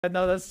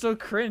No, that's so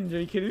cringe. Are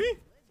you kidding me?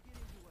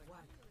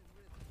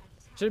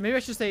 Maybe I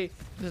should say,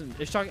 listen,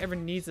 if Shock ever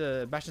needs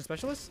a Bastion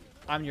specialist,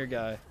 I'm your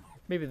guy.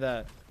 Maybe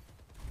that.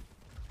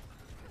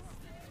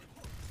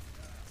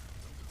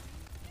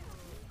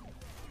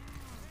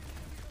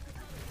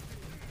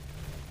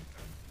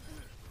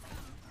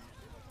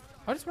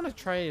 I just want to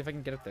try if I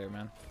can get up there,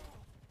 man.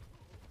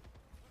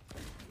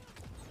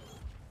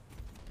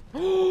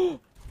 Oh!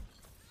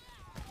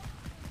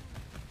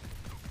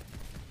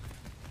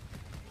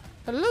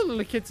 Hello,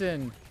 little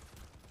kitten.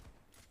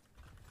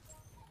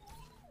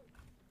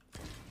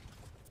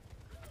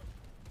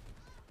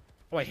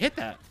 Oh, I hit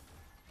that.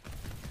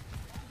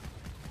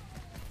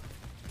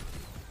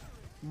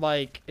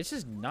 Like, it's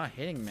just not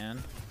hitting,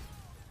 man.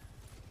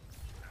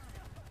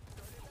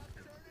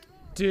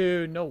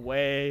 Dude, no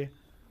way.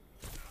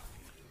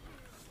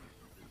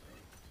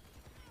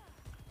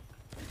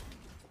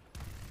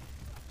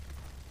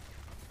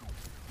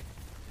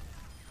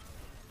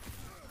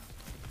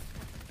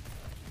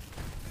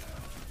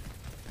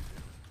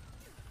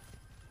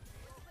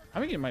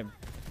 I'm getting my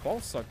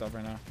balls sucked up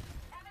right now.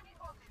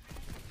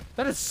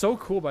 That is so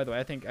cool, by the way.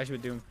 I think I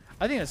should do.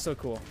 I think that's so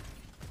cool.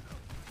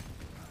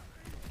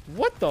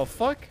 What the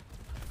fuck?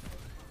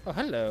 Oh,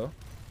 hello.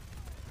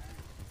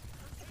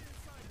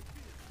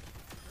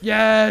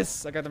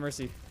 Yes! I got the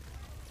mercy.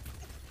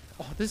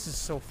 Oh, this is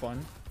so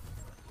fun.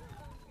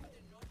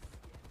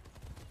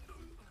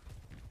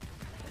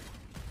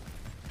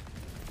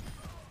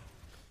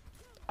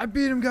 I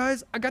beat him,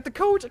 guys. I got the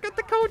coach. I got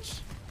the coach.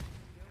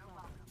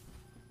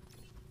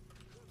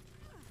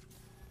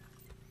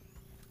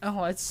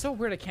 Oh, it's so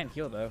weird I can't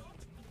heal, though.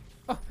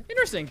 Oh,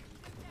 interesting.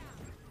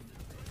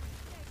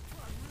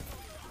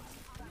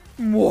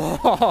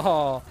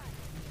 Whoa.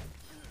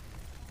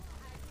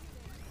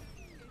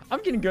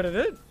 I'm getting good at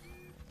it.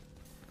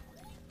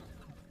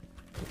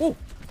 Oh.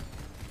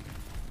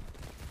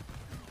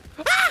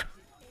 Ah!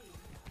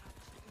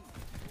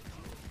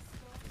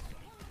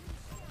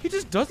 He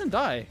just doesn't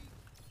die.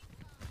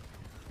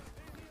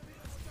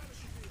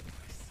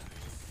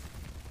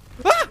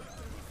 Ah!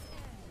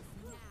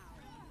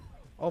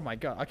 Oh my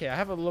god. Okay, I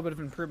have a little bit of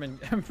improving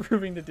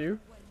to do.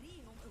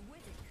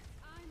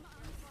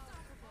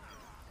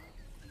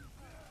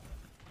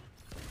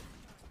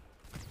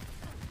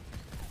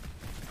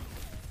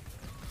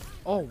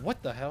 Oh,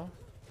 what the hell?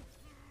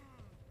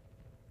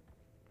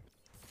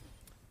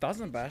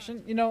 1000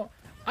 Bastion? You know,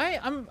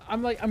 I'm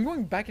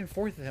going back and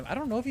forth with him. I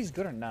don't know if he's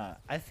good or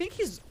not. I think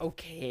he's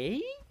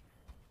okay,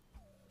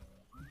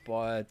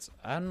 but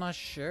I'm not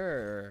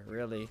sure,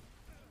 really.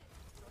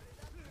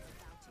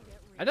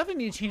 I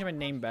definitely need to change my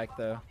name back,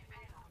 though.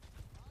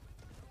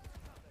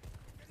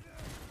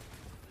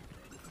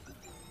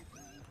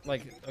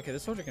 Like, okay,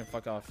 this soldier can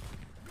fuck off.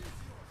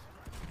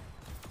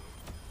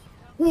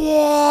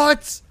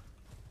 What?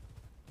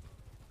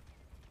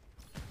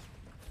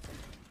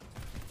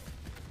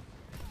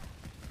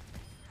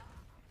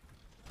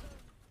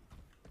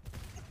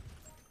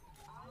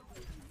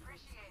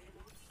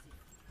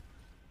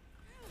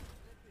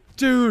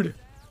 Dude.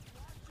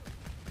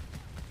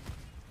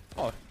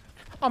 Oh,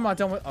 I'm not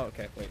done with. Oh,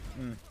 okay, wait.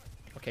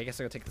 Okay, I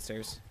guess I gotta take the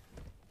stairs.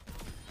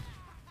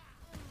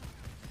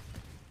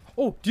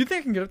 Oh, do you think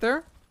I can get up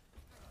there?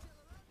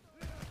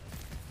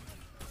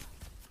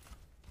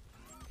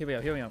 Heal me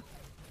up, heal me up.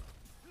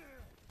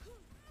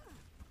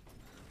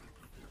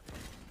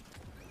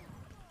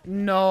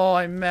 No,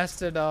 I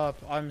messed it up.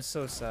 I'm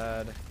so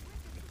sad.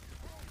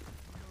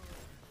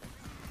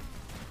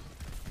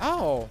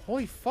 Oh,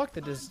 holy fuck,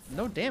 that does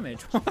no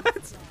damage.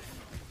 What?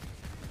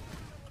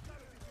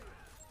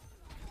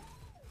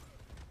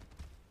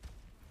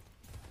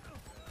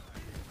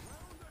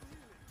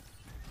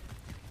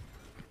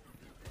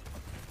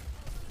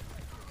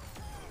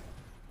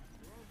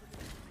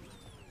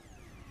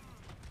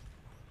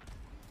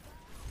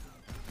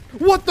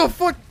 What the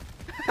fuck?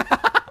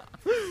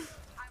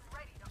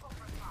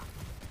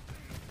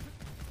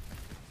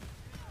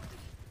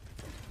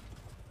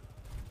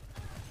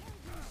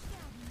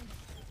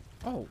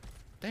 Oh,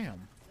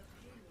 damn.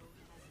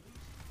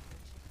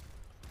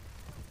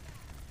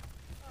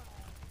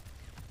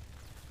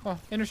 Oh,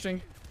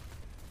 interesting.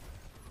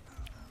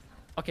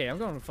 Okay, I'm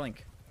going to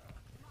flank.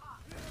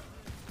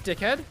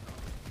 Dickhead?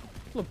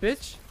 Little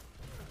bitch.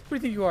 Who do you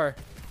think you are?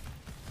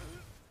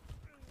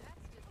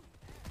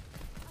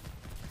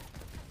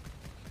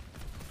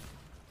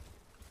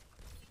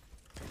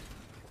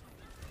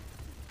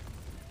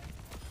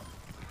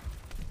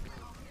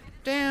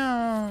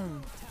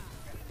 Damn.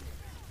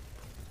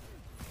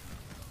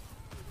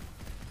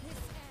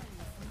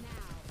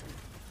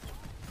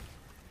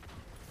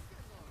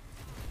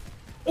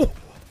 Oh,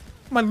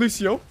 my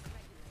Lucio.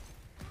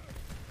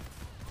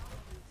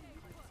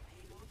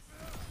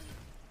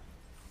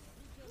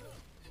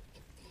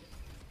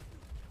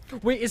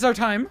 Wait, is our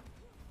time?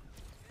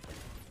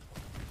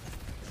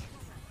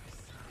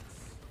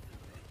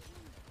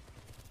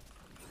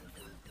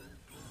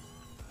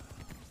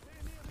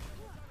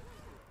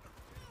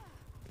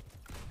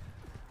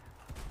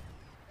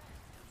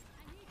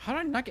 How did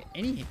I not get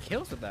any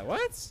kills with that?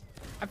 What?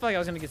 I feel like I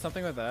was gonna get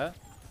something with that.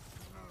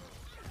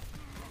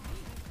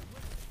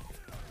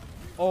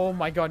 Oh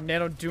my god,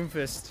 Nano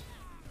Doomfist.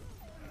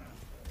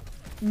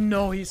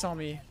 No, he saw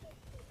me.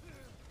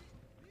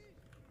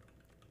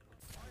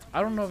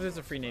 I don't know if there's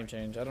a free name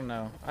change. I don't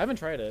know. I haven't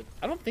tried it.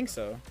 I don't think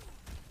so.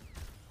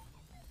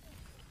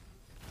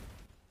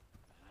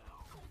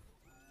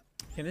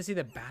 Can they see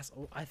the bass?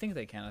 Oh, I think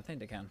they can. I think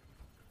they can.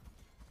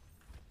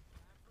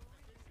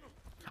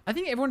 I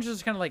think everyone's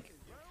just kind of like...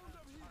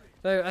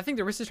 I think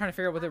the Rista's trying to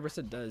figure out what the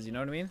Rista does. You know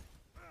what I mean?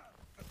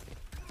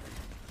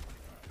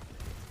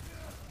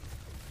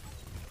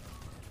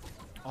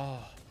 Oh,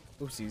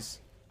 oopsies.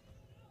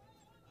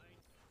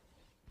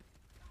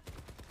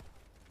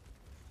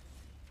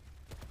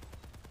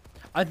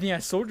 I think, yeah,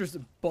 Soldier's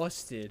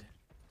busted.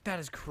 That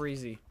is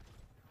crazy.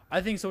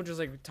 I think Soldier's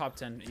like top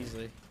 10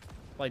 easily.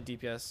 Like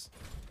DPS.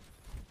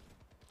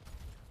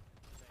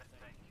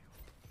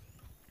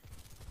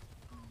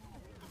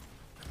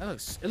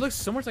 It looks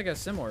so much like a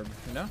Sim Orb,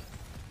 you know?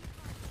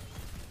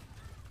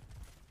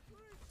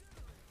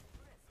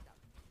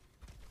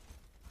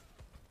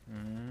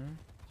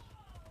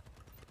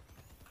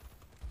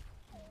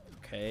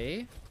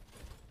 Okay.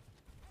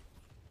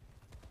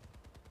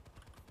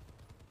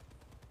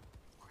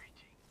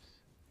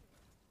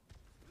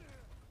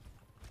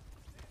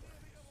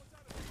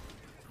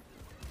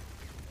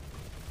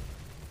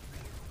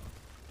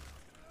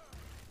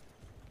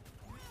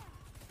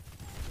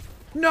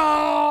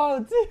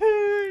 No,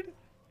 dude.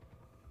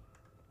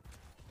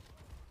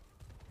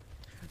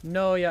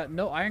 No, yeah,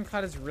 no.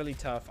 Ironclad is really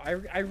tough.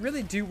 I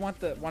really do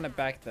want it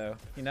back though,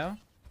 you know,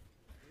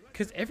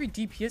 because every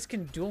DPS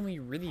can duel me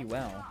really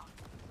well,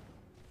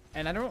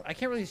 and I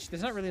can't really.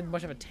 There's not really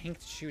much of a tank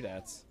to shoot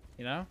at,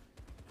 you know.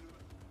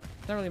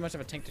 There's not really much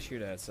of a tank to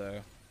shoot at,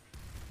 so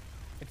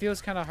it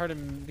feels kind of hard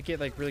to get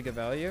like really good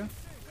value.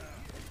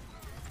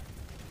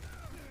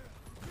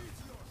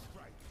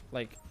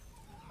 Like,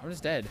 I'm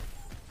just dead.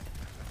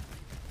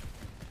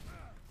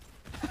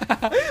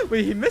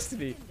 Wait, he missed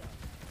me.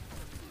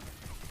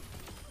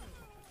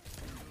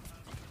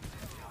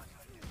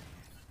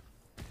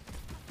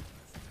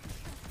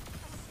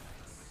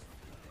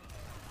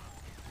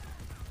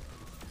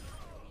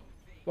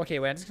 Okay,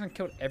 wait, I'm just gonna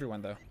kill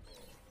everyone though.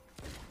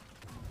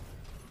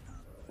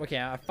 Okay,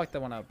 I fucked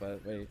that one up,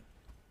 but wait.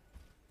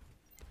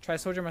 Try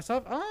Soldier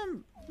myself?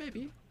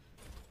 Maybe.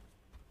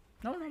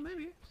 No,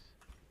 maybe.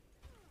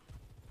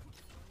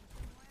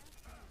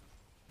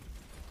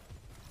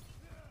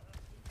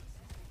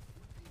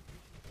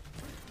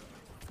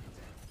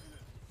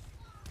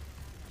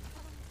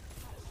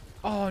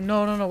 Oh,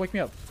 no, wake me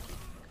up.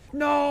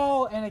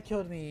 No, and it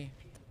killed me.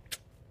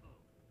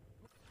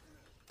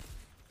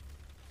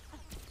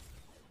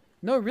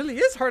 No, it really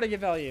is hard to get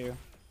value.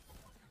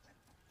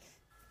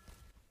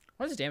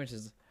 What is damage?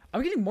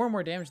 I'm getting more and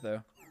more damage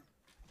though.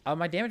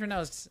 My damage right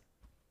now is...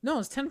 No,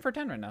 it's 10 for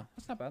 10 right now.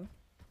 That's not bad.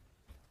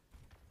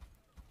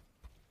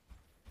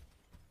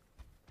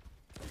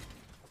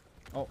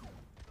 Oh.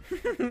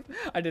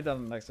 I did that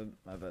on the next one.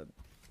 My bad.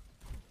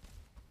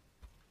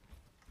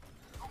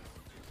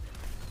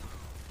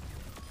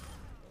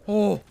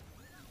 Oh.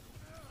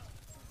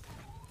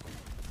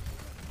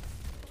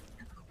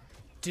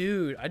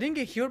 Dude, I didn't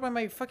get healed by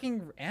my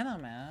fucking Anna,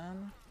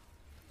 man.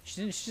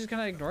 She just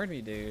kind of ignored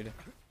me, dude.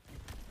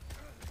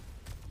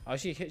 Oh,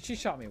 she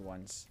shot me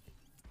once.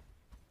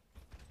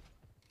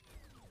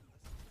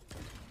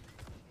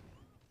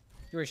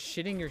 You are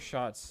shitting your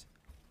shots.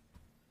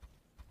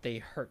 They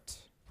hurt.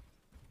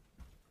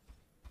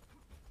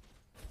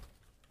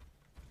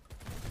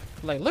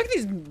 Like, look at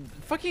these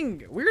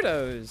fucking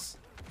weirdos.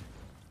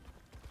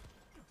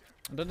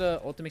 Did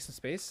the ult to make some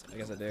space? I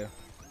guess I do.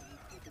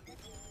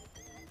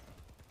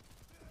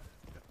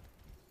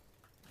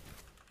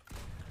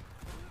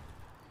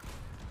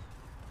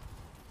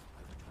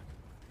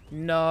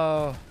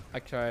 No, I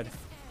tried.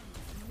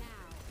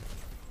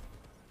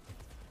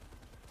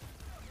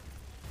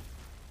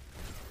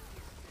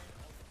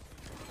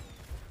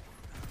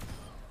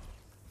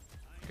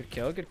 Good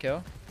kill, good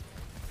kill.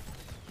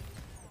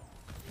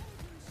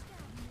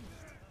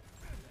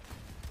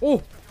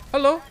 Oh,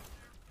 hello.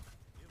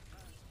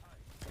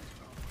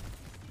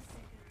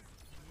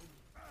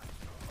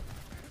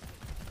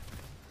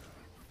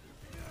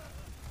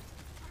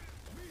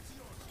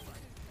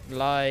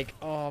 Like,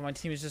 oh, my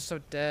team is just so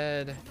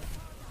dead.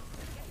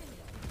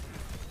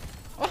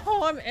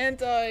 Oh, I'm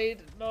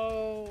anti-ed.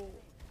 No.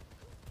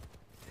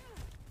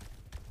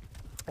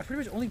 I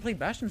pretty much only played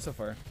Bastion so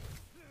far.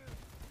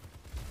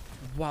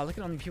 Wow, look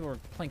at how many people are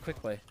playing quick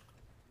play.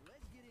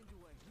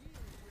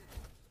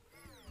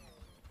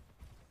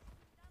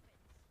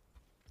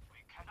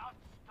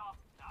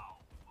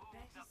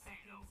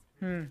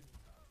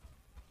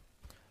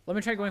 Let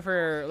me try going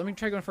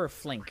for a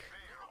flank.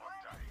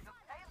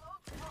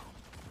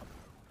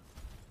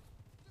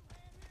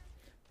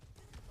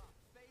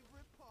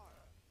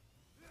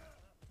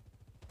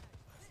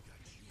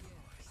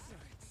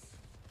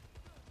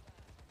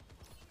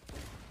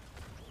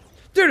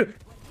 Dude!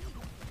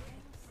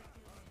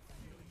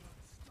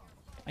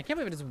 I can't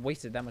believe I just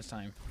wasted that much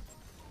time.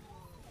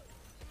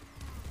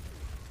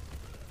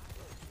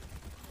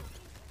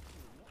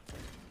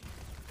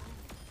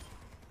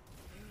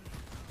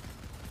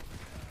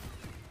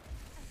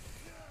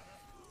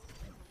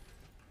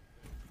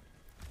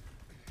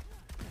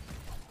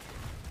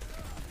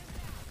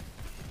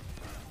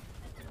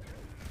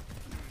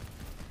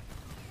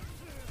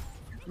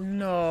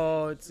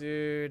 No,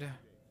 dude.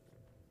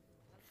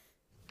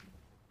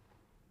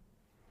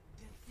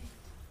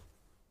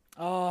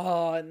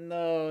 Oh,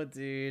 no,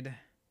 dude.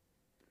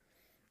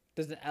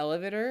 There's an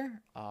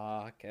elevator?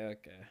 Oh, okay,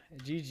 okay.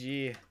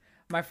 GG.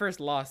 My first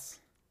loss.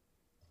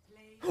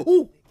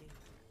 Ooh!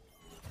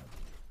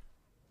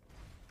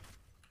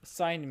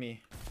 Sign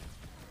me.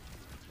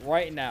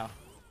 Right now.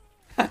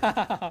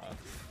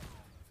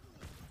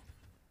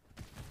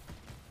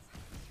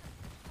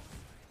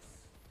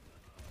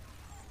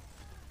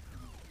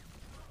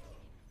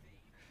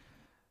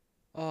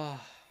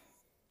 Oh,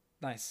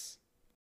 nice.